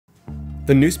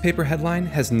The newspaper headline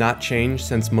has not changed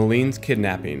since Malene's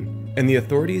kidnapping, and the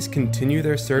authorities continue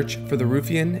their search for the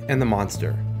ruffian and the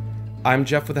monster. I'm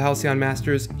Jeff with the Halcyon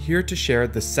Masters, here to share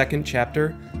the second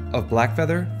chapter of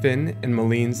Blackfeather, Phinn, and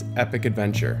Malene's epic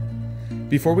adventure.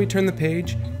 Before we turn the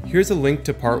page, here's a link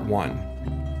to part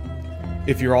 1.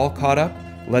 If you're all caught up,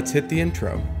 let's hit the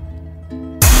intro.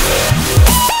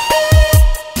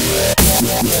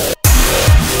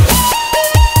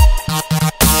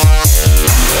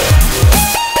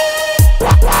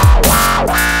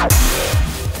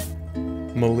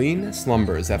 Malene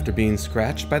slumbers after being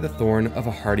scratched by the thorn of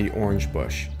a hardy orange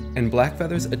bush, and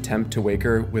Blackfeather's attempt to wake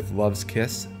her with love's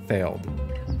kiss failed.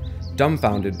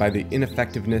 Dumbfounded by the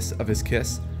ineffectiveness of his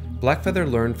kiss, Blackfeather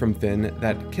learned from Phinn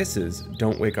that kisses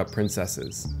don't wake up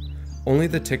princesses. Only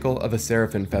the tickle of a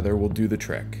seraphim feather will do the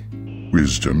trick.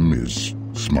 Wisdom is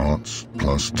smarts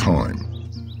plus time.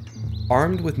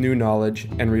 Armed with new knowledge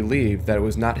and relieved that it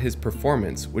was not his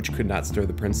performance which could not stir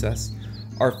the princess,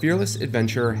 our fearless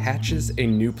adventurer hatches a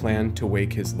new plan to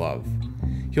wake his love.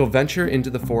 He'll venture into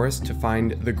the forest to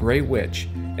find the Grey Witch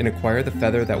and acquire the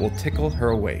feather that will tickle her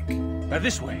awake.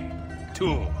 This way,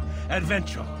 to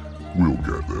adventure. We'll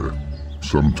get there.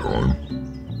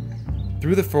 Sometime.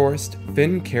 Through the forest,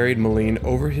 Phinn carried Malene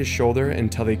over his shoulder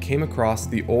until they came across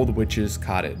the old witch's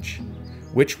cottage.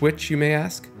 Which witch, you may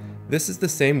ask? This is the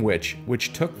same witch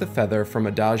which took the feather from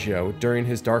Adagio during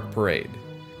his dark parade.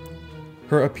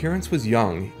 Her appearance was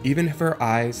young, even if her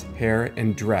eyes, hair,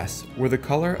 and dress were the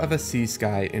color of a sea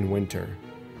sky in winter.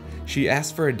 She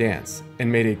asked for a dance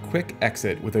and made a quick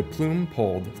exit with a plume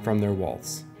pulled from their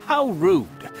waltz. How rude!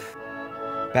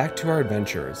 Back to our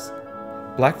adventurers.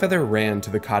 Blackfeather ran to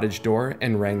the cottage door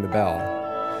and rang the bell.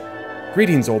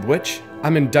 "Greetings, old witch.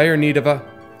 I'm in dire need of a..."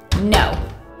 No.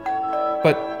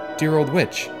 "But, dear old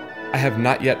witch, I have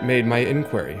not yet made my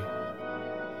inquiry."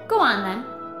 Go on then.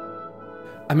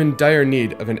 "I'm in dire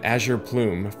need of an azure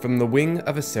plume from the wing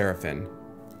of a seraphim."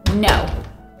 No.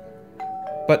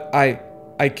 "But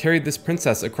I carried this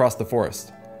princess across the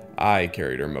forest." "I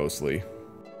carried her mostly."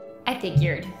 I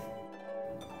figured.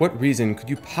 "What reason could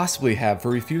you possibly have for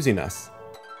refusing us?"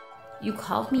 You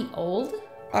called me old?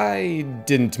 "I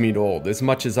didn't mean old as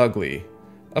much as ugly.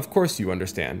 Of course you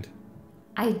understand."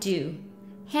 I do.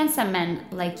 Handsome men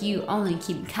like you only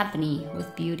keep company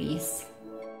with beauties.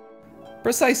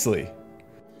 "Precisely."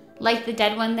 Like the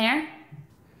dead one there?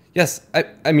 "Yes,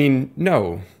 I mean,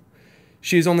 no.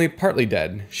 She is only partly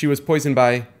dead. She was poisoned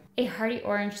by..." A hardy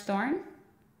orange thorn?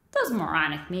 Those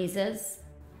moronic mazes.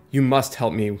 "You must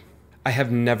help me. I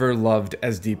have never loved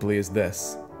as deeply as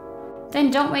this."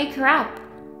 Then don't wake her up.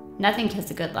 Nothing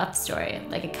kills a good love story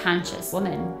like a conscious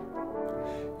woman.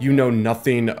 "You know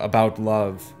nothing about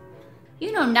love."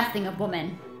 You know nothing of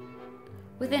woman.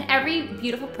 Within every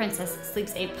beautiful princess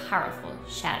sleeps a powerful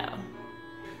shadow.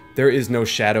 "There is no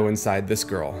shadow inside this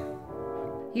girl."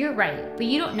 You're right, but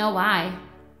you don't know why.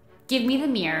 Give me the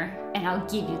mirror, and I'll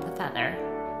give you the feather.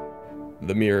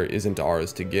 "The mirror isn't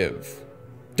ours to give."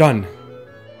 "Done."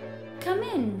 Come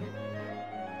in.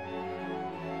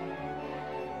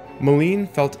 Malene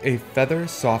felt a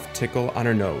feather-soft tickle on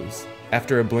her nose.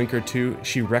 After a blink or two,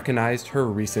 she recognized her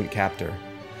recent captor.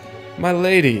 "My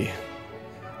lady,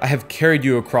 I have carried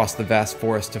you across the vast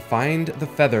forest to find the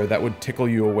feather that would tickle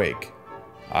you awake."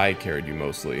 "I carried you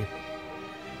mostly."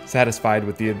 Satisfied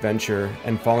with the adventure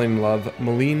and falling in love,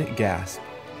 Malene gasped.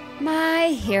 My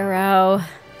hero.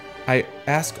 "I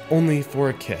ask only for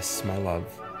a kiss, my love."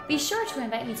 Be sure to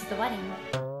invite me to the wedding.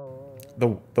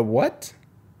 The what?"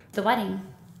 The wedding.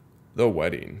 "The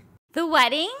wedding." The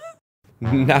wedding?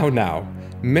 Now.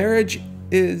 Marriage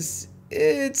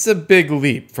it's a big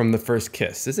leap from the first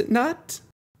kiss, is it not?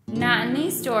 Not in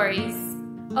these stories.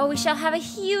 Oh, we shall have a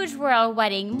huge royal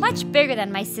wedding, much bigger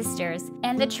than my sister's,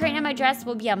 and the train on my dress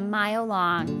will be a mile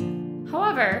long.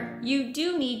 However, you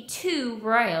do need 2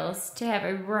 royals to have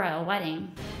a royal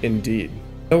wedding. Indeed.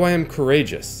 Though I am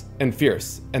courageous and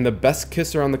fierce and the best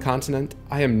kisser on the continent,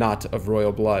 I am not of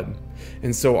royal blood,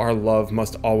 and so our love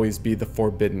must always be the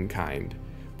forbidden kind,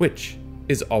 which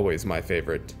is always my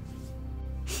favorite.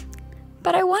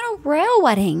 But I want a royal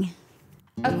wedding.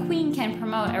 A queen can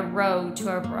promote a rogue to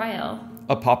a royal.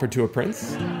 A pauper to a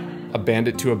prince? A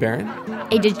bandit to a baron?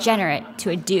 A degenerate to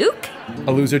a duke?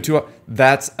 A loser to a...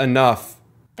 That's enough.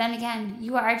 Then again,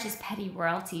 you are just petty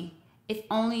royalty. If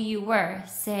only you were,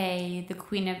 say, the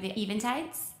queen of the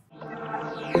Eventides?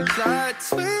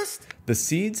 The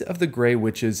seeds of the Grey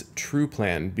Witch's true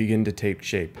plan begin to take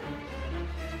shape.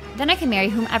 Then I can marry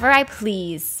whomever I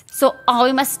please. So all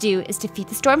we must do is defeat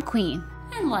the Storm Queen.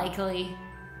 Unlikely.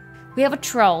 We have a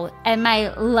troll and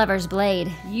my lover's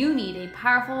blade. You need a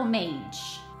powerful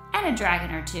mage. And a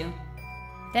dragon or 2.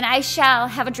 Then I shall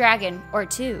have a dragon or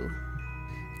two.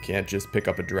 Can't just pick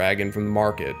up a dragon from the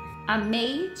market. A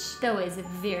mage, though, is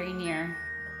very near.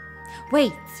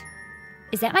 Wait,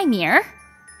 is that my mirror?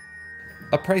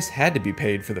 A price had to be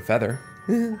paid for the feather.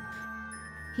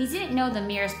 He didn't know the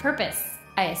mirror's purpose,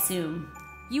 I assume.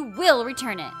 You will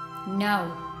return it.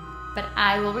 No, but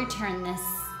I will return this.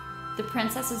 The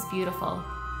princess was beautiful,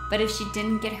 but if she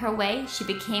didn't get her way, she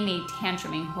became a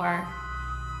tantruming whore.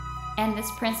 And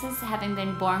this princess, having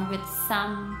been born with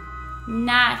some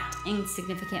not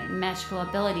insignificant magical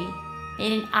ability,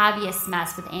 made an obvious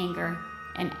mess with anger.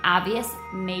 And obvious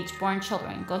mage-born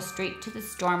children go straight to the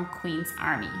Storm Queen's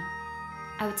army.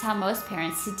 I would tell most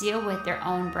parents to deal with their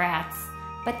own brats,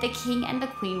 but the king and the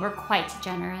queen were quite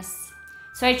generous.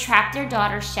 So I trapped their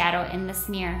daughter's shadow in this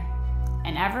mirror,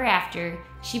 and ever after,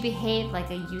 she behaved like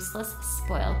a useless,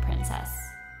 spoiled princess.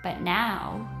 But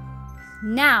now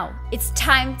it's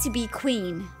time to be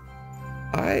queen.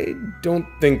 I don't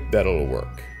think that'll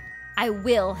work. I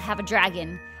will have a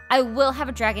dragon. I will have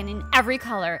a dragon in every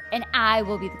color, and I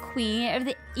will be the queen of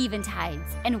the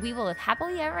Eventides, and we will live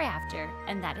happily ever after,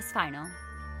 and that is final.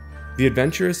 The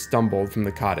adventurers stumbled from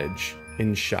the cottage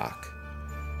in shock.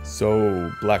 So,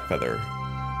 Blackfeather,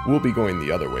 we'll be going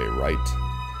the other way, right?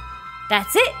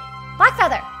 That's it!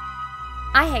 Blackfeather!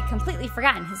 I had completely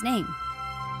forgotten his name.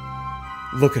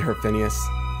 Look at her, Phineas.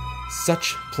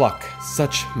 Such pluck,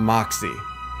 such moxie.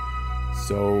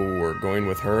 So, we're going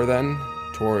with her then?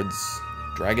 Towards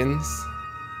dragons?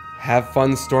 Have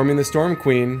fun storming the Storm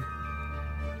Queen.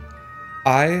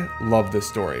 I love this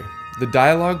story. The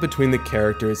dialogue between the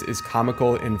characters is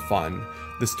comical and fun.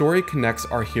 The story connects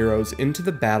our heroes into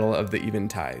the battle of the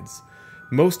Eventides.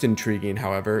 Most intriguing,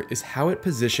 however, is how it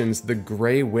positions the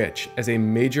Grey Witch as a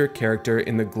major character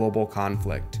in the global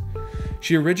conflict.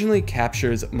 She originally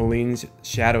captures Malene's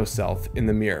shadow self in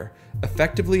the mirror,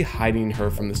 effectively hiding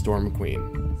her from the Storm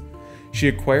Queen. She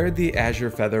acquired the azure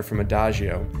feather from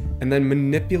Adagio, and then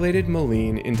manipulated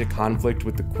Malene into conflict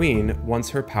with the Queen once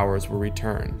her powers were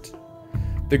returned.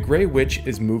 The Grey Witch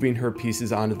is moving her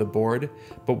pieces onto the board,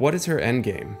 but what is her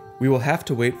endgame? We will have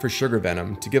to wait for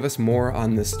SugarVenom to give us more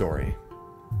on this story.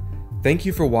 Thank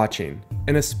you for watching,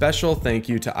 and a special thank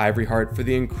you to IvoryHart for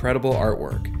the incredible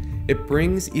artwork. It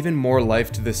brings even more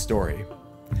life to this story.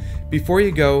 Before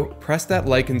you go, press that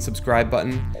like and subscribe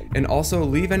button, and also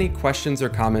leave any questions or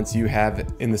comments you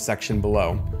have in the section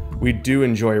below. We do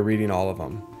enjoy reading all of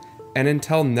them. And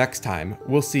until next time,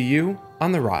 we'll see you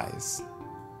on the rise.